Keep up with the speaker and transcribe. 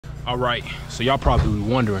All right, so y'all probably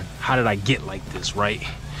wondering, how did I get like this, right?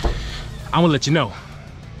 I'm gonna let you know.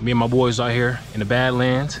 Me and my boys out here in the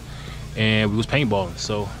Badlands, and we was paintballing,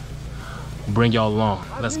 so I'll bring y'all along.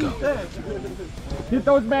 Let's go. Get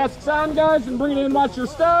those masks on, guys, and bring it in and watch your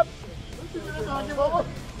step. I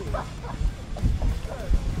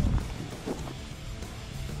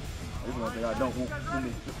don't want to.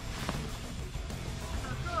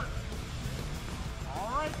 All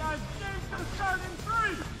right, guys, game's gonna start in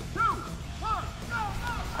 3, 2, 1, go, go,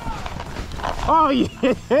 go! Oh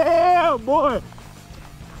yeah, boy!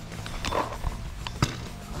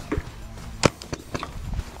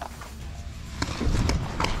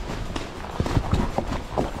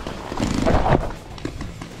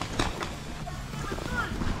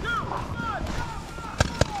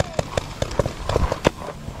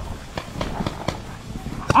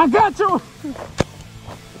 I got you!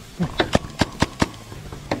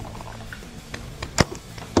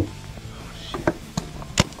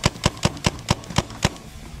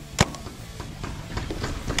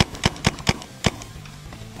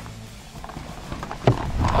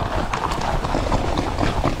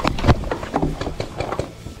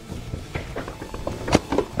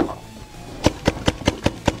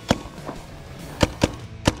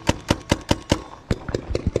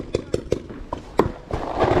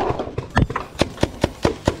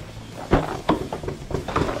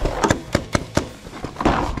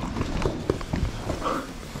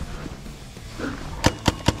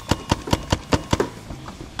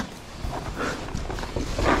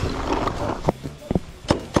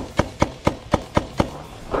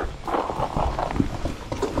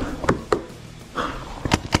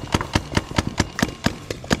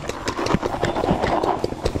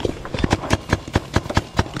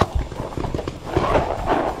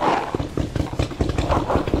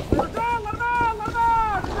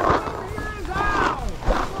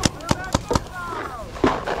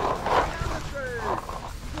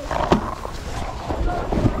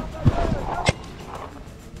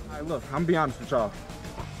 Look, I'm gonna be honest with y'all.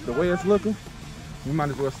 The way it's looking, we might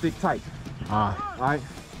as well stick tight. All right.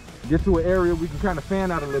 Get to an area we can kind of fan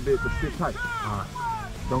out a little bit, but stick tight.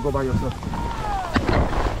 Don't go by yourself.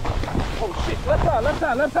 Oh shit! Left side, left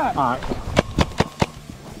side, left side. All right.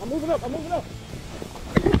 I'm moving up. I'm moving up.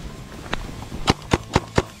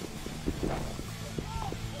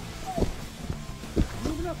 I'm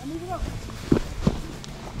moving up. I'm moving up.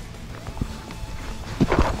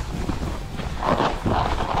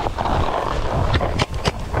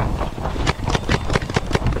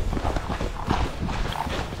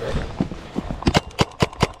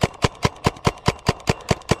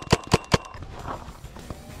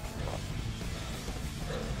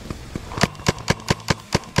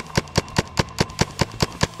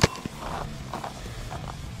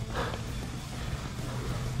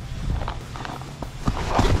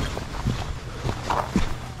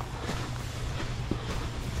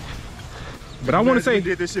 But I want to say, we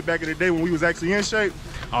did this shit back in the day when we was actually in shape.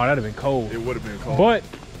 Oh, that'd have been cold. It would have been cold. But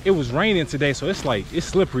it was raining today, so it's like, it's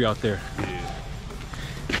slippery out there. Yeah.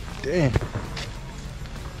 Damn.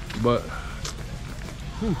 But,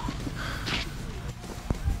 I'm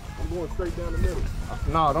going straight down the middle.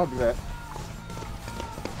 No, don't do that.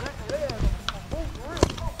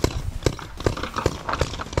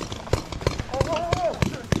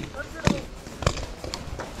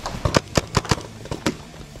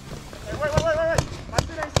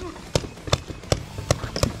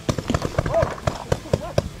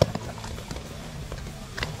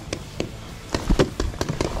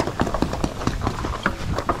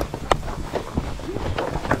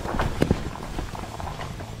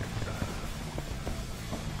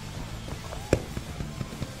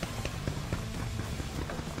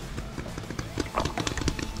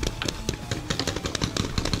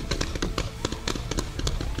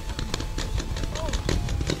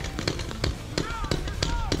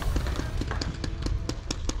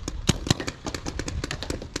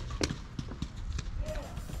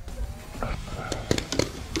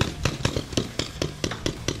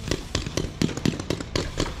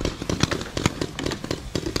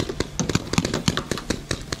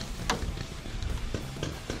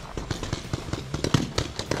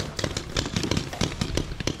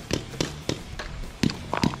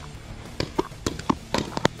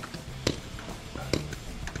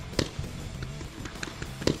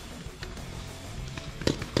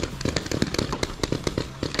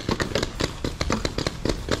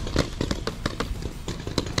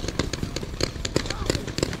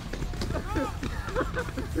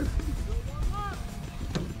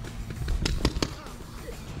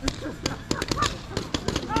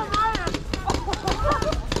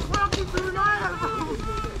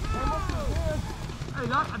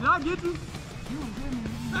 I get you? You was getting me.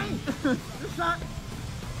 Dang. This shot.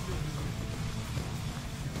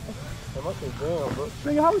 That must be damn, bro.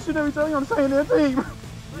 Nigga, how we shoot every time you on the same damn team?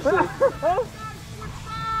 Huh?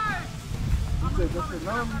 You said just sit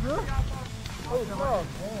down, you good? Oh, no.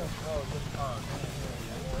 Damn.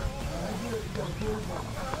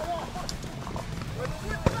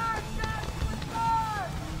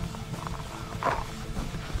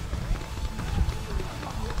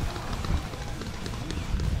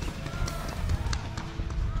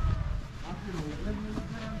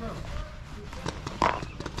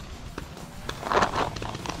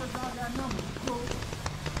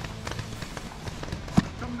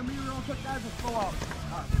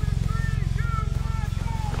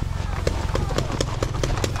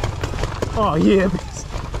 Oh yeah.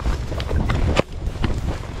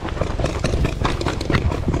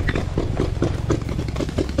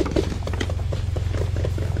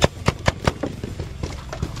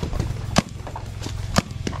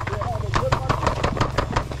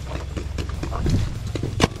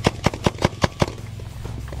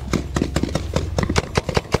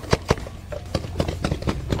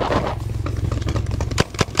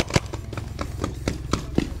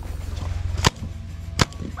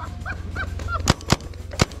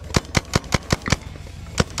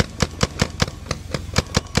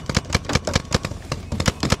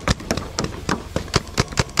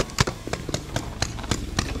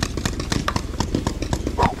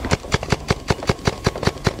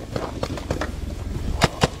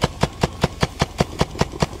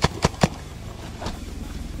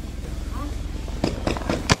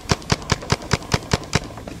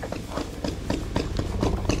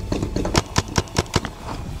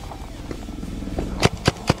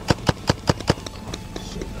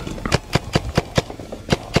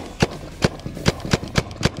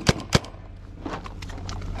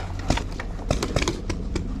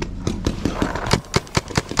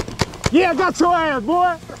 Yeah, I got your ass,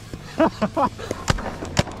 boy.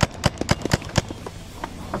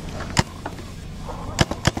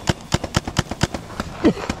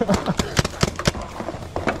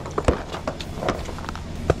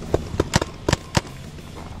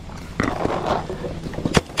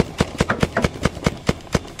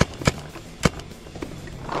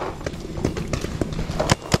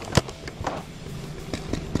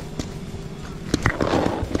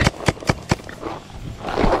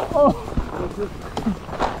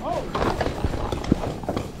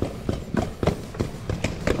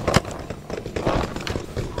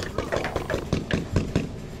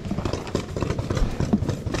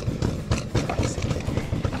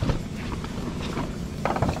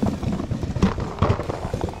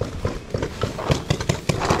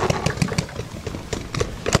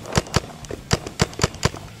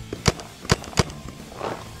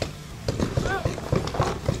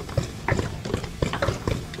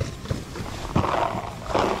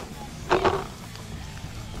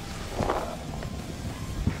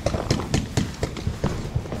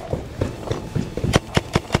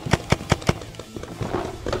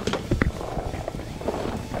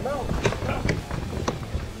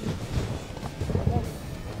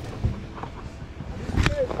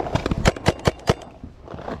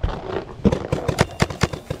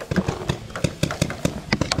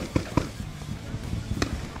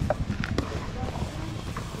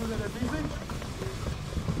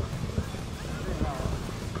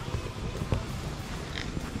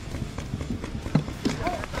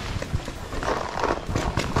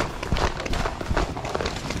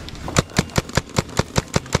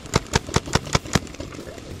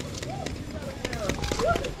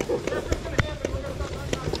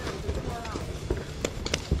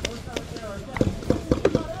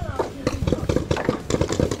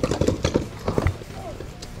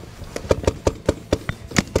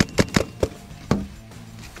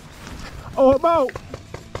 Oh, about.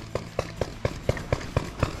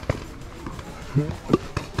 You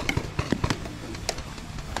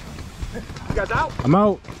guys out? I'm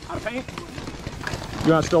out. Out of paint?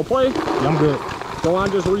 You want to still play? Yeah, I'm good. Go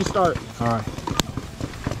on, just restart. All right.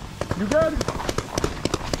 You good?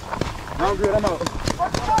 I'm good, I'm out.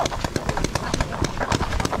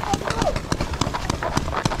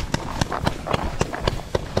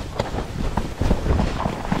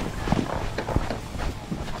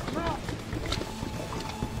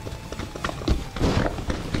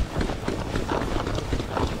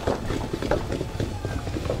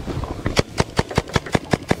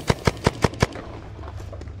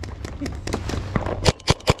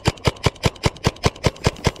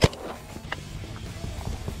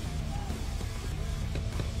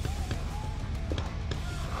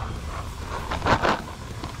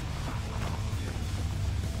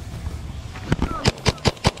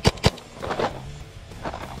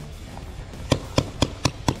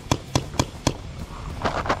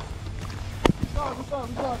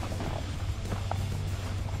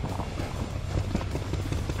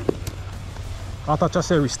 I thought y'all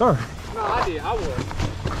said restart. No, I did. I was.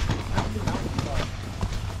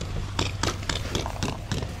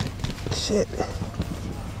 Shit.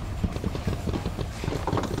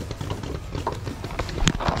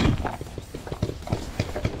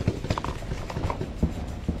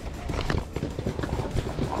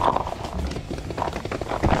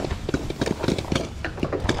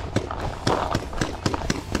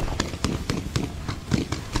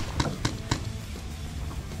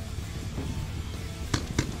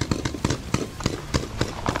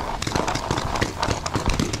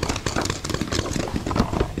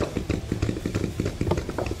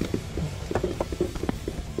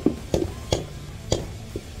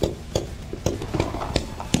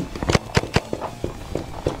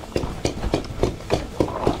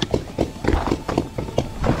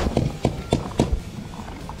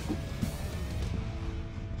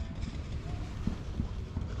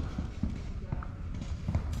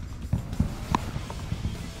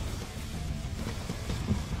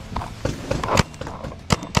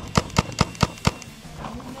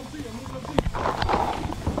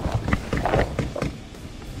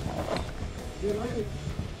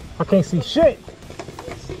 I can't see shit.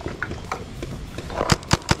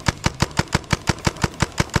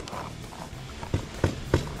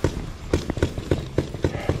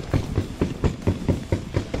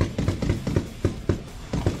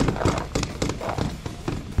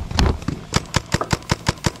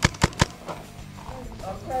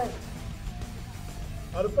 Okay.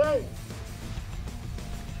 Out of paint.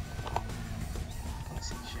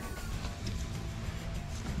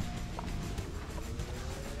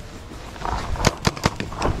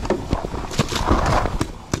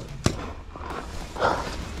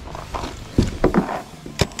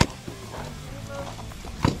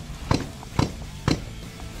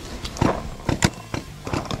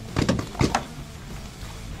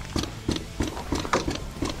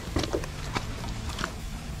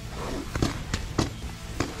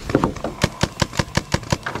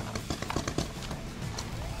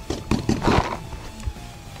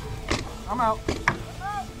 I'm out.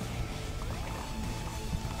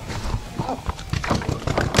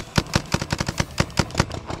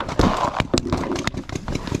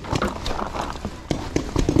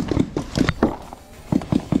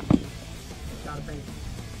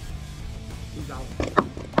 He's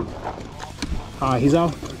out. He's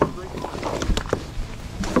out.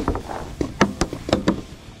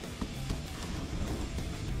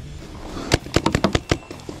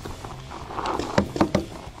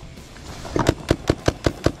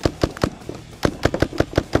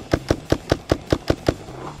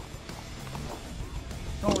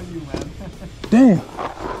 Damn.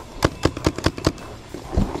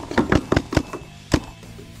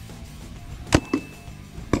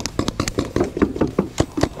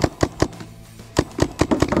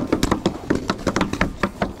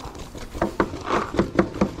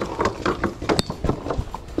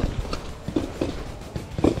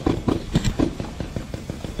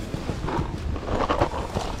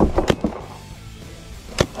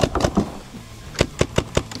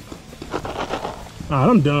 Alright,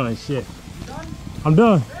 I'm done. Shit. I'm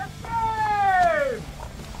done.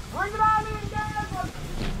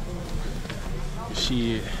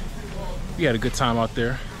 Shit. We had a good time out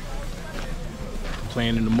there.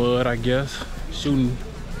 Playing in the mud, I guess. Shooting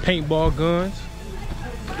paintball guns.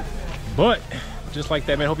 But, just like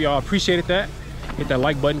that, man. Hope y'all appreciated that. Hit that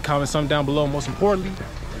like button, comment something down below. Most importantly,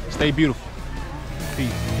 stay beautiful.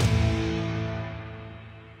 Peace.